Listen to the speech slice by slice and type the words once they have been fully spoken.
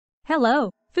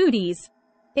Hello, foodies!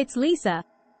 It's Lisa.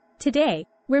 Today,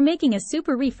 we're making a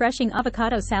super refreshing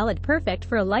avocado salad perfect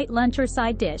for a light lunch or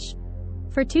side dish.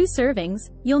 For 2 servings,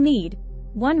 you'll need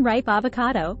 1 ripe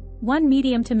avocado, 1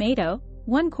 medium tomato,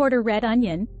 1/4 red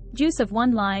onion, juice of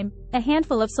 1 lime, a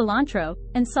handful of cilantro,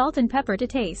 and salt and pepper to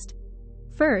taste.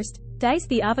 First, dice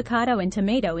the avocado and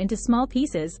tomato into small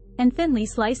pieces, and thinly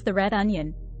slice the red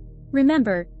onion.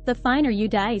 Remember, the finer you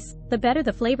dice, the better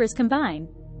the flavors combine.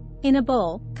 In a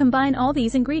bowl, combine all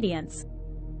these ingredients.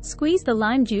 Squeeze the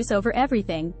lime juice over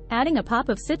everything, adding a pop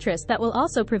of citrus that will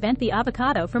also prevent the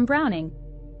avocado from browning.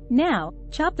 Now,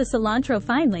 chop the cilantro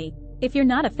finely. If you're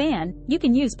not a fan, you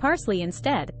can use parsley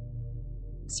instead.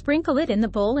 Sprinkle it in the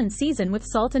bowl and season with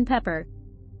salt and pepper.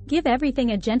 Give everything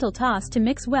a gentle toss to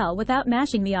mix well without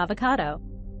mashing the avocado.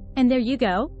 And there you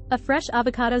go, a fresh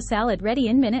avocado salad ready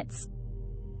in minutes.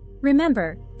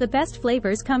 Remember, the best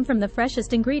flavors come from the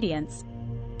freshest ingredients.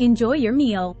 Enjoy your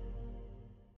meal.